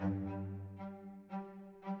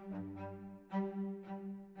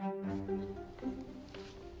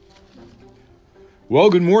Well,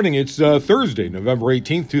 good morning. It's Thursday, November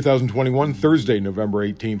 18th, 2021. Thursday, November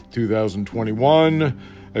 18th, 2021.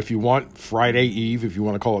 If you want, Friday Eve, if you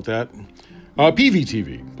want to call it that.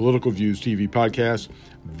 PVTV, Political Views TV Podcast.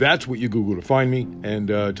 That's what you Google to find me. And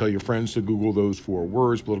tell your friends to Google those 4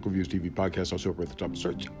 words, Political Views TV Podcast. I'll show up at the top of the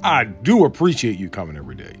search. I do appreciate you coming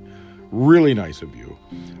every day. Really nice of you.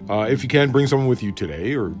 If you can, bring someone with you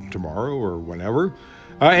today or tomorrow or whenever.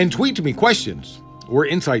 And tweet to me questions or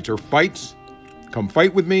insights or fights. Come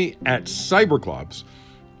fight with me at Cyberclops,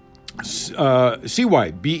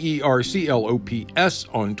 CYBERCLOPS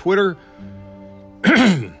on Twitter.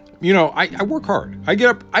 You know, I work hard. I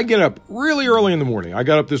get up really early in the morning. I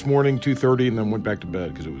got up this morning, 2:30, and then went back to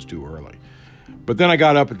bed because it was too early. But then I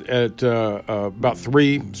got up at about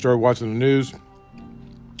 3, started watching the news,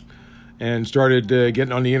 and started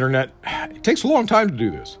getting on the internet. It takes a long time to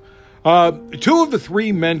do this. 2 of the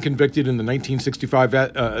 3 men convicted in the 1965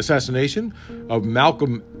 assassination of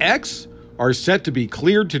Malcolm X are set to be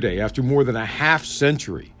cleared today after more than a half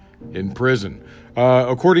century in prison.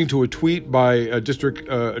 According to a tweet by District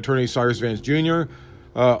Attorney Cyrus Vance Jr.,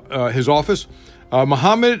 his office,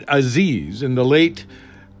 Muhammad Aziz and the late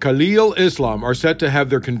Khalil Islam are set to have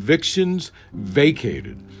their convictions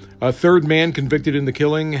vacated. A 3rd man convicted in the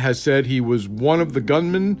killing has said he was one of the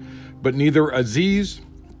gunmen, but neither Aziz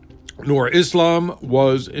nor Islam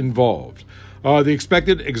was involved. The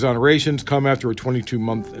expected exonerations come after a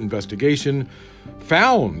 22-month investigation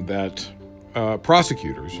found that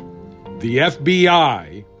prosecutors, the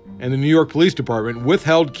FBI, and the New York Police Department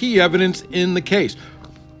withheld key evidence in the case.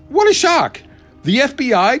 What a shock! The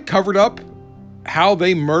FBI covered up how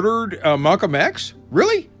they murdered Malcolm X?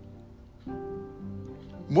 Really?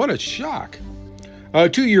 What a shock.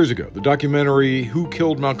 2 years ago, the documentary Who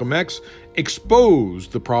Killed Malcolm X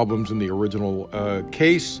exposed the problems in the original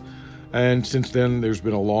case, and since then there's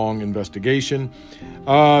been a long investigation.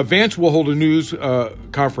 Vance will hold a news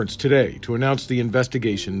conference today to announce the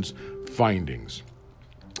investigation's findings.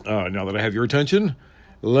 Now that I have your attention,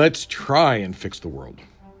 let's try and fix the world.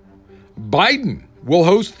 Biden will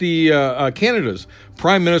host the Canada's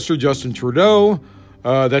Prime Minister Justin Trudeau.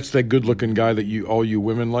 That's that good-looking guy that all you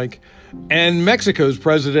women like. And Mexico's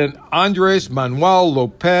President Andres Manuel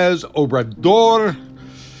Lopez Obrador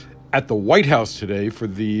at the White House today for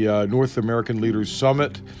the North American Leaders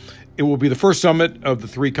Summit. It will be the first summit of the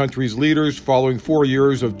 3 countries' leaders following 4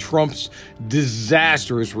 years of Trump's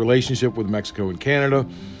disastrous relationship with Mexico and Canada.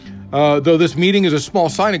 Though this meeting is a small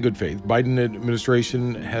sign of good faith, Biden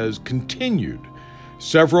administration has continued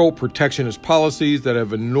several protectionist policies that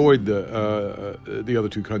have annoyed the other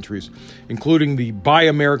 2 countries, including the Buy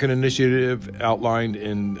American initiative outlined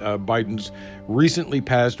in Biden's recently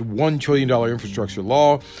passed $1 trillion infrastructure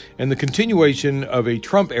law, and the continuation of a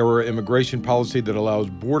Trump-era immigration policy that allows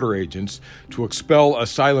border agents to expel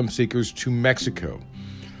asylum seekers to Mexico.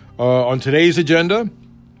 On today's agenda,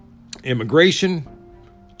 immigration,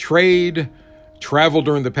 trade, travel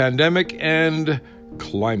during the pandemic, and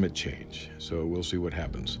climate change. So we'll see what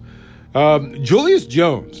happens. Julius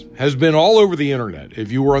Jones has been all over the internet.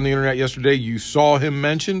 If you were on the internet yesterday, you saw him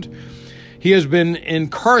mentioned. He has been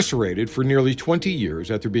incarcerated for nearly 20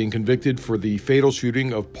 years after being convicted for the fatal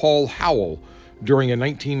shooting of Paul Howell during a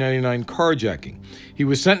 1999 carjacking. He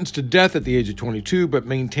was sentenced to death at the age of 22, but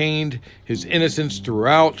maintained his innocence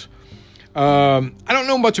throughout. I don't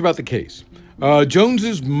know much about the case.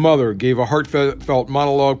 Jones's mother gave a heartfelt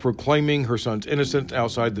monologue proclaiming her son's innocence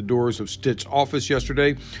outside the doors of Stitt's office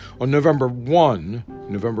yesterday. On November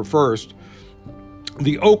 1st,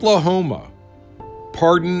 the Oklahoma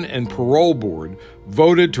Pardon and Parole Board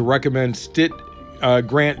voted to recommend Stitt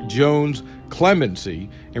grant Jones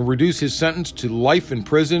clemency and reduce his sentence to life in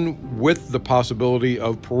prison with the possibility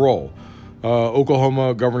of parole.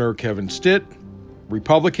 Oklahoma Governor Kevin Stitt,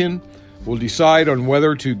 Republican, will decide on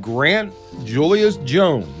whether to grant Julius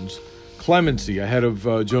Jones clemency ahead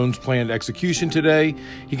of Jones' planned execution today.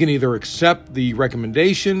 He can either accept the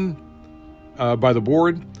recommendation by the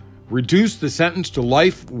board, reduce the sentence to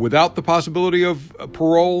life without the possibility of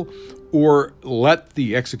parole, or let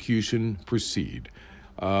the execution proceed.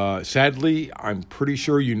 Sadly, I'm pretty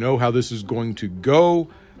sure you know how this is going to go.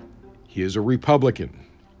 He is a Republican.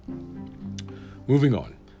 Moving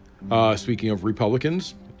on. Speaking of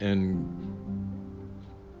Republicans and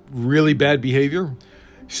really bad behavior,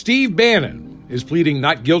 Steve Bannon is pleading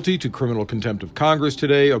not guilty to criminal contempt of Congress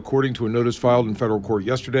today, according to a notice filed in federal court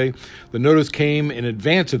yesterday. The notice came in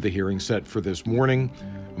advance of the hearing set for this morning.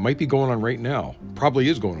 It might be going on right now. Probably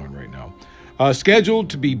is going on right now. Scheduled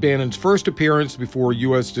to be Bannon's first appearance before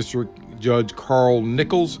U.S. District Judge Carl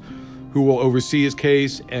Nichols who will oversee his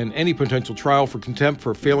case and any potential trial for contempt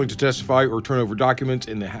for failing to testify or turn over documents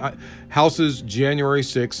in the House's January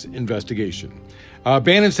 6 investigation.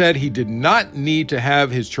 Bannon said he did not need to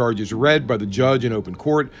have his charges read by the judge in open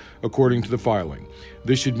court, according to the filing.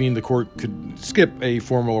 This should mean the court could skip a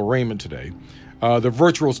formal arraignment today. The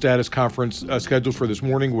virtual status conference scheduled for this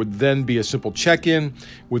morning would then be a simple check-in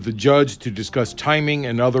with the judge to discuss timing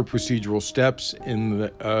and other procedural steps in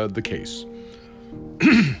the case.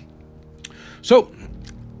 So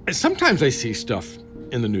sometimes I see stuff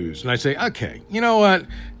in the news and I say, okay, you know what?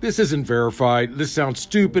 This isn't verified. This sounds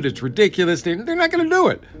stupid. It's ridiculous. They're not going to do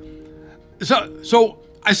it. So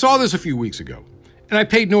I saw this a few weeks ago and I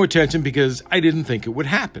paid no attention because I didn't think it would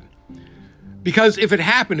happen. Because if it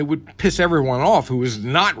happened, it would piss everyone off who is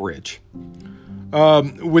not rich.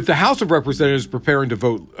 With the House of Representatives preparing to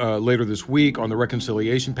vote later this week on the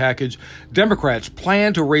reconciliation package, Democrats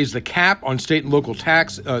plan to raise the cap on state and local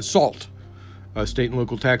SALT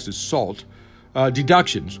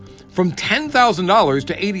deductions from $10,000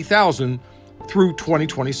 to $80,000 through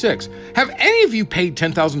 2026. Have any of you paid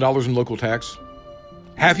 $10,000 in local tax?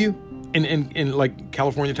 Have you? In like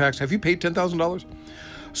California tax? Have you paid $10,000?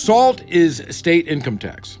 SALT is state income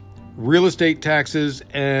tax, real estate taxes,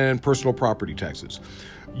 and personal property taxes.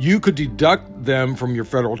 You could deduct them from your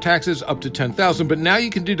federal taxes up to $10,000, but now you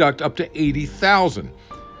can deduct up to $80,000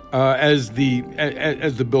 as the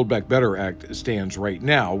Build Back Better Act stands right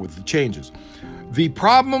now with the changes. The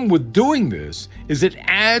problem with doing this is it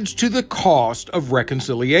adds to the cost of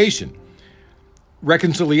reconciliation.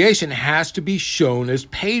 Reconciliation has to be shown as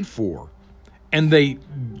paid for, and they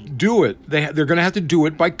do it. They're going to have to do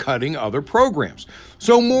it by cutting other programs.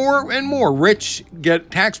 So more and more rich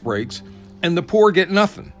get tax breaks, and the poor get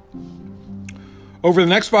nothing. Over the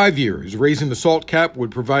next 5 years, raising the SALT cap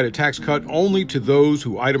would provide a tax cut only to those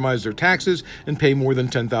who itemize their taxes and pay more than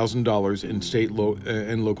 $10,000 in state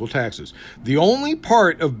and local taxes. The only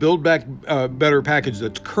part of Build Back Better package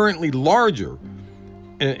that's currently larger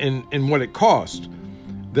in what it costs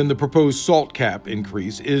than the proposed SALT cap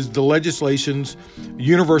increase is the legislation's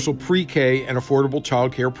universal pre-K and affordable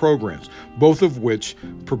child care programs, both of which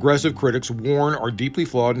progressive critics warn are deeply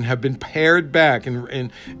flawed and have been pared back in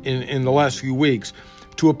the last few weeks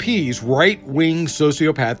to appease right-wing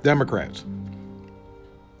sociopath Democrats.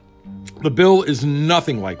 The bill is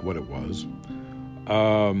nothing like what it was.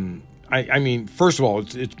 I mean, first of all,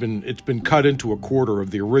 it's been cut into a quarter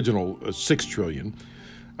of the original $6 trillion.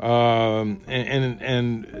 And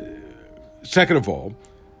second of all,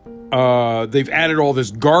 they've added all this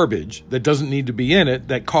garbage that doesn't need to be in it,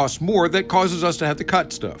 that costs more, that causes us to have to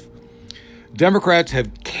cut stuff. Democrats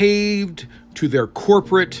have caved to their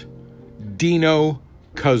corporate Dino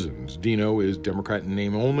cousins. Dino is Democrat in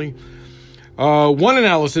name only. One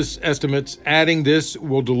analysis estimates adding this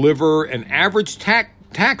will deliver an average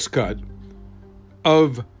tax cut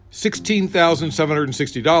of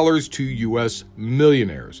 $16,760 to U.S.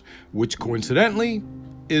 millionaires, which coincidentally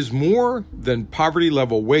is more than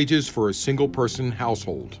poverty-level wages for a single-person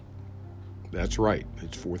household. That's right.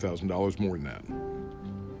 It's $4,000 more than that.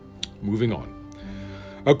 Moving on.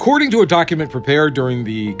 According to a document prepared during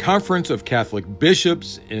the Conference of Catholic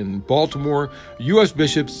Bishops in Baltimore, U.S.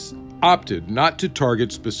 bishops opted not to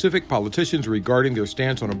target specific politicians regarding their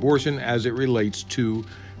stance on abortion as it relates to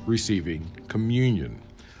receiving communion.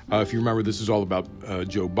 If you remember, this is all about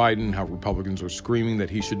Joe Biden, how Republicans are screaming that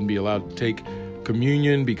he shouldn't be allowed to take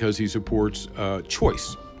communion because he supports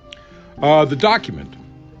choice. The document,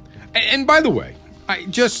 and by the way,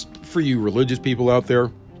 just for you religious people out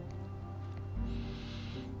there,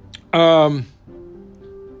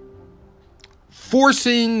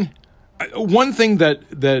 forcing one thing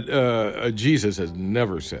that Jesus has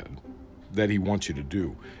never said that he wants you to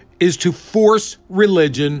do is to force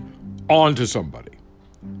religion onto somebody.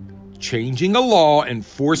 Changing a law and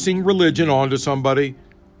forcing religion onto somebody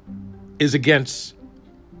is against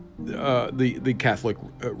the Catholic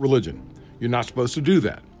religion. You're not supposed to do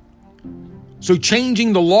that. So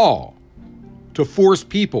changing the law to force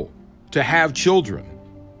people to have children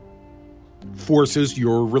forces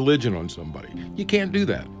your religion on somebody. You can't do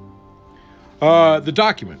that. The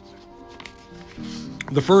document,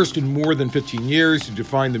 the first in more than 15 years to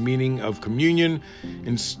define the meaning of communion,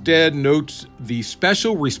 instead notes the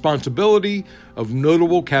special responsibility of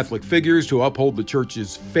notable Catholic figures to uphold the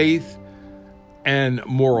Church's faith and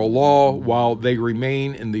moral law while they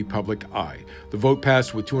remain in the public eye. The vote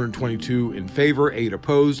passed with 222 in favor, 8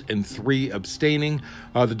 opposed, and 3 abstaining.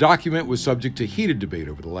 The document was subject to heated debate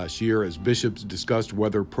over the last year as bishops discussed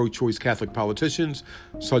whether pro-choice Catholic politicians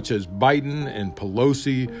such as Biden and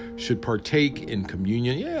Pelosi should partake in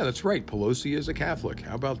communion. Yeah, that's right. Pelosi is a Catholic.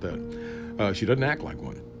 How about that? She doesn't act like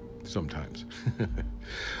one sometimes.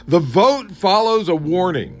 The vote follows a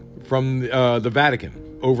warning from the Vatican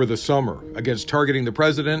over the summer against targeting the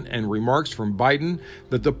president and remarks from Biden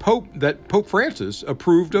that Pope Francis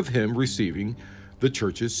approved of him receiving the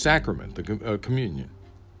church's sacrament, the communion.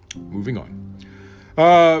 Moving on.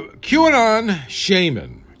 QAnon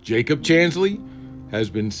shaman Jacob Chansley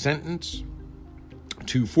has been sentenced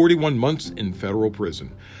to 41 months in federal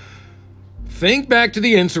prison. Think back to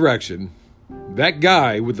the insurrection. That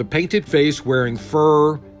guy with the painted face wearing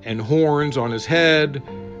fur and horns on his head.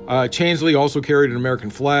 Chansley also carried an American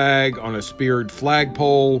flag on a speared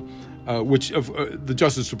flagpole, which the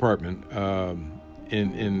Justice Department,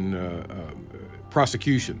 in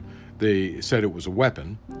prosecution, they said it was a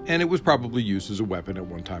weapon, and it was probably used as a weapon at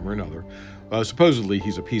one time or another. Supposedly,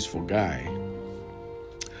 he's a peaceful guy.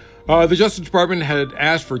 The Justice Department had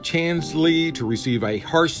asked for Chansley to receive a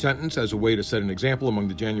harsh sentence as a way to set an example among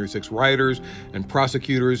the January 6 rioters, and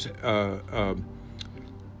prosecutors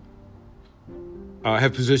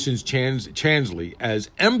have positioned Chansley as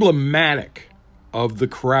emblematic of the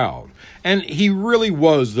crowd, and he really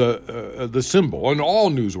was the symbol. And all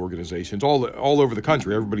news organizations, all over the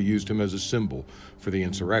country, everybody used him as a symbol for the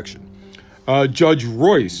insurrection. Judge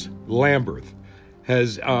Royce Lamberth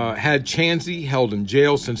has had Chansley held in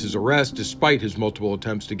jail since his arrest, despite his multiple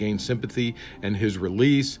attempts to gain sympathy and his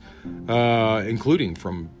release, including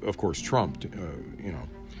from, of course, Trump.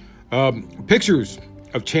 Pictures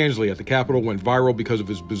of Chansley at the Capitol went viral because of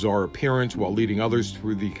his bizarre appearance while leading others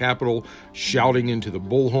through the Capitol, shouting into the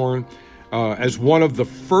bullhorn. As one of the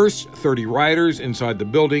first 30 rioters inside the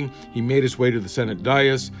building, he made his way to the Senate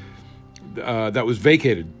dais that was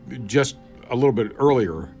vacated just a little bit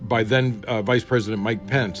earlier by then Vice President Mike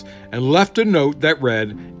Pence, and left a note that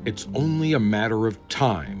read, "It's only a matter of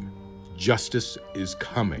time. Justice is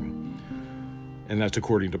coming." And that's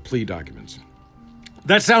according to plea documents.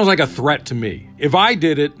 That sounds like a threat to me. If I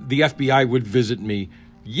did it, the FBI would visit me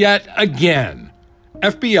yet again.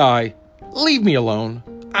 FBI, leave me alone.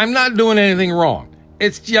 I'm not doing anything wrong.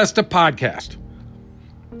 It's just a podcast.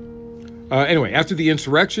 Anyway, after the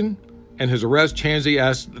insurrection and his arrest, Chansley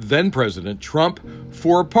asked then-President Trump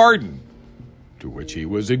for a pardon, to which he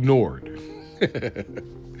was ignored.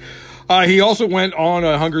 He also went on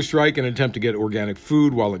a hunger strike in an attempt to get organic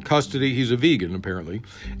food while in custody. He's a vegan, apparently,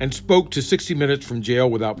 and spoke to 60 Minutes from jail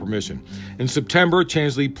without permission. In September,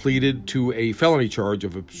 Chansley pleaded to a felony charge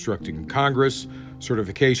of obstructing Congress,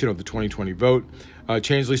 certification of the 2020 vote.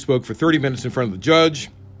 Chansley spoke for 30 minutes in front of the judge.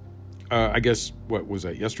 I guess, what was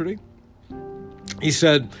that, yesterday? He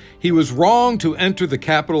said he was wrong to enter the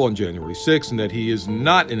Capitol on January 6th and that he is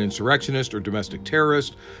not an insurrectionist or domestic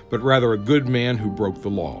terrorist, but rather a good man who broke the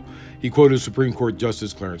law. He quoted Supreme Court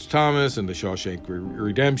Justice Clarence Thomas in the Shawshank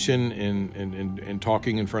Redemption in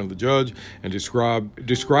talking in front of the judge, and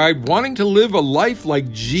described wanting to live a life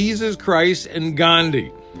like Jesus Christ and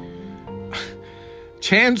Gandhi.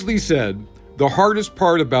 Chansley said, "The hardest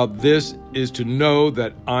part about this is to know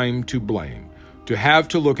that I'm to blame. To have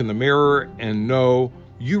to look in the mirror and know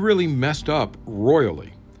you really messed up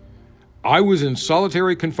royally. I was in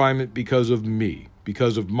solitary confinement because of me,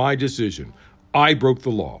 because of my decision. I broke the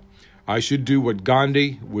law. I should do what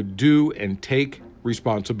Gandhi would do and take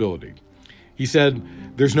responsibility." He said,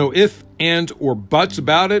 "There's no if, and, or buts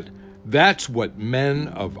about it. That's what men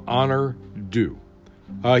of honor do."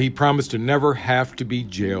 He promised to never have to be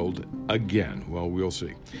jailed again. Well, we'll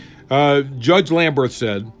see. Judge Lamberth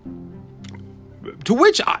said, to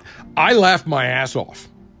which I laughed my ass off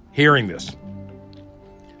hearing this.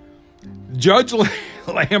 Judge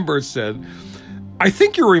Lamberth said, "I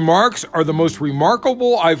think your remarks are the most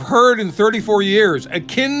remarkable I've heard in 34 years,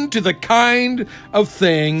 akin to the kind of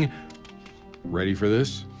thing," ready for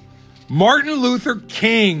this, "Martin Luther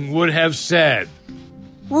King would have said."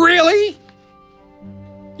 Really?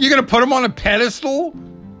 You're going to put him on a pedestal?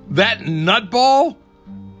 That nutball?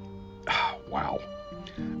 Wow.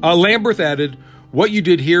 Lamberth added, "What you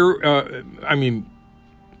did here,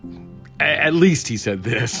 at least he said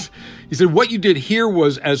this. He said, what you did here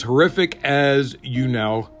was as horrific as you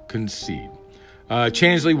now concede."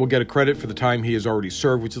 Chansley will get a credit for the time he has already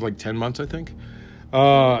served, which is like 10 months, I think.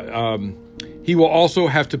 He will also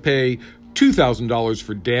have to pay $2,000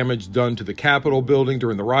 for damage done to the Capitol building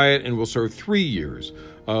during the riot and will serve 3 years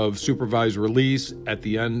of supervised release at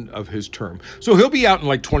the end of his term. So he'll be out in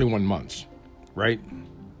like 21 months, right?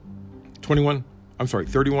 31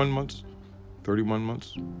 months? 31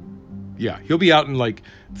 months? Yeah, he'll be out in like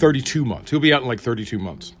 32 months.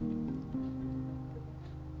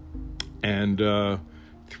 And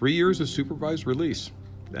 3 years of supervised release.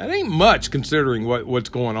 That ain't much considering what's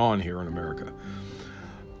going on here in America.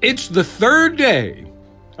 It's the third day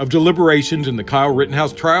of deliberations in the Kyle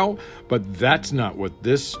Rittenhouse trial, but that's not what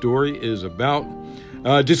this story is about.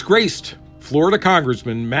 Disgraced Florida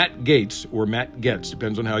Congressman Matt Gaetz, or Matt Getz,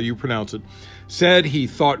 depends on how you pronounce it, said he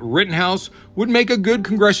thought Rittenhouse would make a good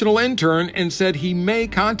congressional intern and said he may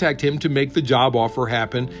contact him to make the job offer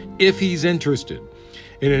happen if he's interested.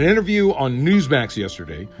 In an interview on Newsmax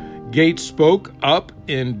yesterday, Gaetz spoke up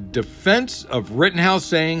in defense of Rittenhouse,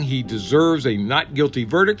 saying he deserves a not guilty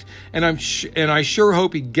verdict, and I sure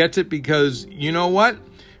hope he gets it because, you know what?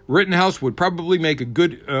 Rittenhouse would probably make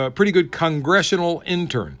a pretty good congressional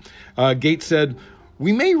intern. Gaetz said,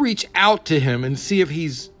 "We may reach out to him and see if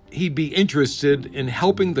he'd be interested in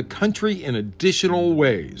helping the country in additional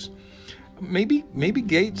ways." Maybe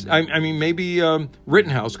Gaetz. Maybe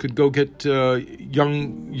Rittenhouse could go get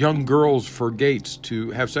young girls for Gaetz to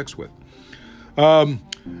have sex with.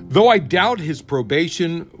 Though I doubt his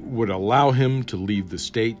probation would allow him to leave the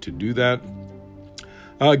state to do that.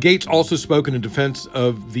 Gaetz also spoke in defense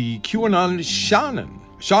of the QAnon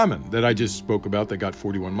shaman that I just spoke about that got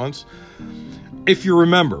 41 months. If you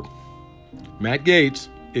remember, Matt Gaetz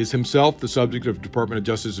is himself the subject of Department of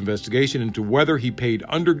Justice investigation into whether he paid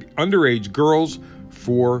underage girls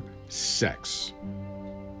for sex.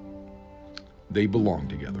 They belong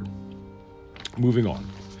together. Moving on.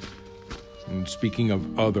 And speaking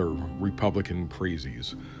of other Republican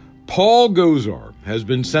crazies, Paul Gosar has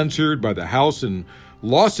been censured by the House and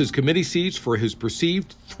lost his committee seats for his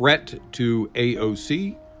perceived threat to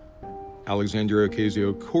AOC, Alexandria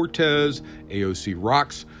Ocasio-Cortez. AOC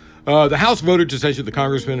rocks. The House voted to censure the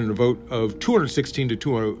congressman in a vote of 216 to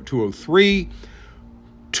 203.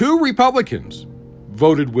 Two Republicans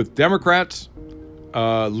voted with Democrats,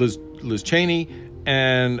 Liz Cheney,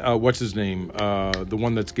 and what's his name? The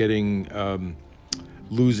one that's getting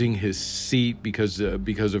losing his seat because of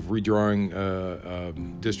redrawing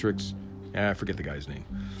districts. I forget the guy's name.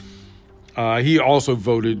 He also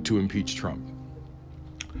voted to impeach Trump.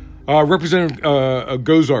 Representative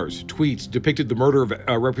Gosar's tweets depicted the murder of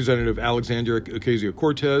Representative Alexandria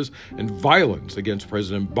Ocasio-Cortez and violence against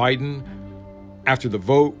President Biden. After the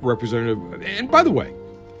vote, and by the way,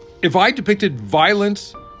 if I depicted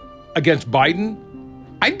violence against Biden,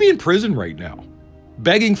 I'd be in prison right now,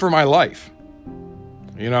 begging for my life.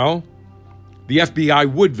 You know, the FBI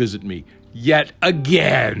would visit me yet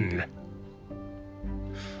again.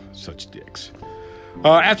 Such dicks.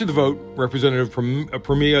 After the vote, Representative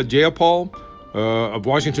Pramila Jayapal of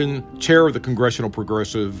Washington, chair of the Congressional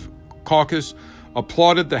Progressive Caucus,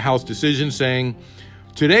 applauded the House decision, saying,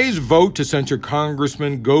 "Today's vote to censure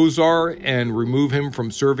Congressman Gosar and remove him from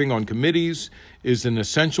serving on committees is an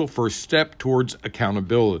essential first step towards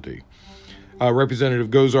accountability. Representative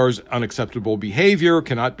Gosar's unacceptable behavior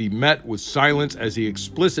cannot be met with silence as he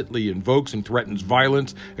explicitly invokes and threatens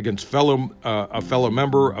violence against a fellow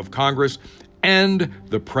member of Congress and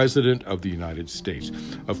the President of the United States."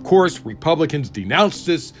 Of course, Republicans denounced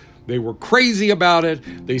this. They were crazy about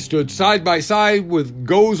it. They stood side by side with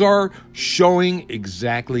Gosar, showing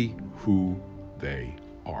exactly who they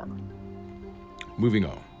are. Moving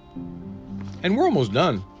on. And we're almost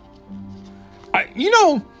done. You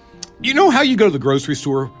know how you go to the grocery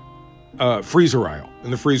store, freezer aisle,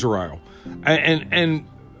 in the freezer aisle, and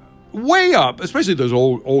way up, especially those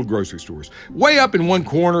old grocery stores, way up in one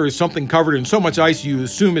corner is something covered in so much ice you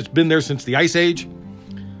assume it's been there since the Ice Age.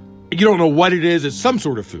 You don't know what it is. It's some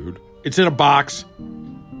sort of food. It's in a box.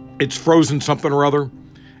 It's frozen something or other.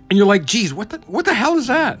 And you're like, geez, what the hell is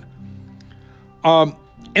that?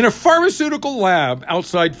 In a pharmaceutical lab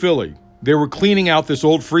outside Philly, they were cleaning out this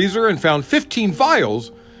old freezer and found 15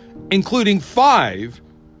 vials, including 5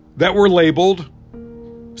 that were labeled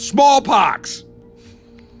smallpox.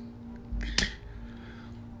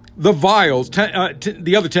 The vials,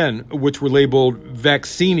 the other 10, which were labeled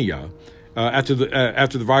vaccinia, after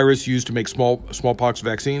the virus used to make smallpox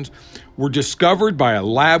vaccines, were discovered by a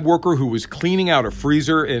lab worker who was cleaning out a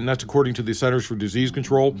freezer, and that's according to the Centers for Disease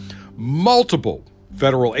Control. Multiple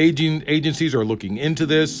federal agencies are looking into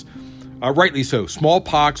this. Rightly so.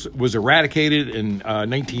 Smallpox was eradicated in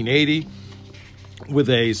 1980. with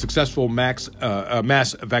a successful mass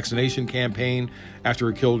vaccination campaign after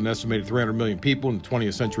it killed an estimated 300 million people in the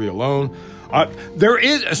 20th century alone.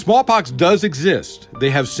 Smallpox does exist. They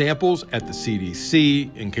have samples at the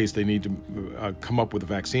CDC in case they need to come up with a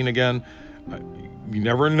vaccine again. You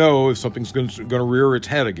never know if something's going to rear its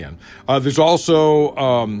head again. There's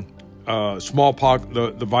also smallpox.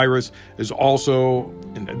 The virus is also,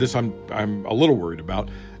 and this I'm a little worried about,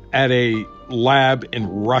 at a lab in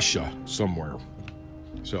Russia somewhere.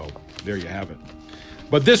 So there you have it.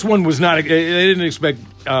 But this one was not. They didn't expect,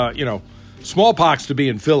 smallpox to be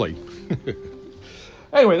in Philly.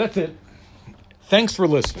 Anyway, that's it. Thanks for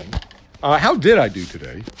listening. How did I do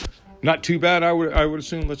today? Not too bad, I would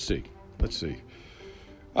assume. Let's see.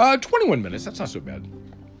 21 minutes. That's not so bad.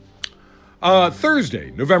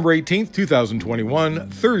 Thursday, November 18th, 2021.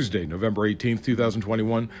 Thursday, November 18th,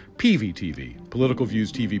 2021. PVTV, Political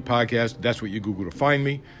Views TV Podcast. That's what you Google to find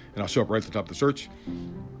me, and I'll show up right at the top of the search.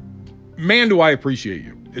 Man, do I appreciate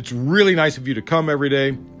you. It's really nice of you to come every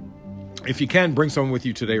day. If you can, bring someone with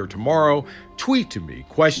you today or tomorrow. Tweet to me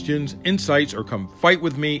questions, insights, or come fight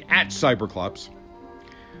with me at Cyberclops.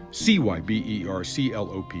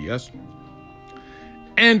 CYBERCLOPS.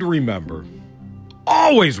 And remember,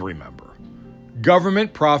 always remember,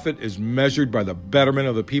 government profit is measured by the betterment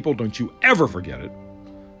of the people. Don't you ever forget it.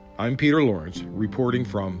 I'm Peter Lawrence, reporting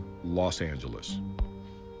from Los Angeles.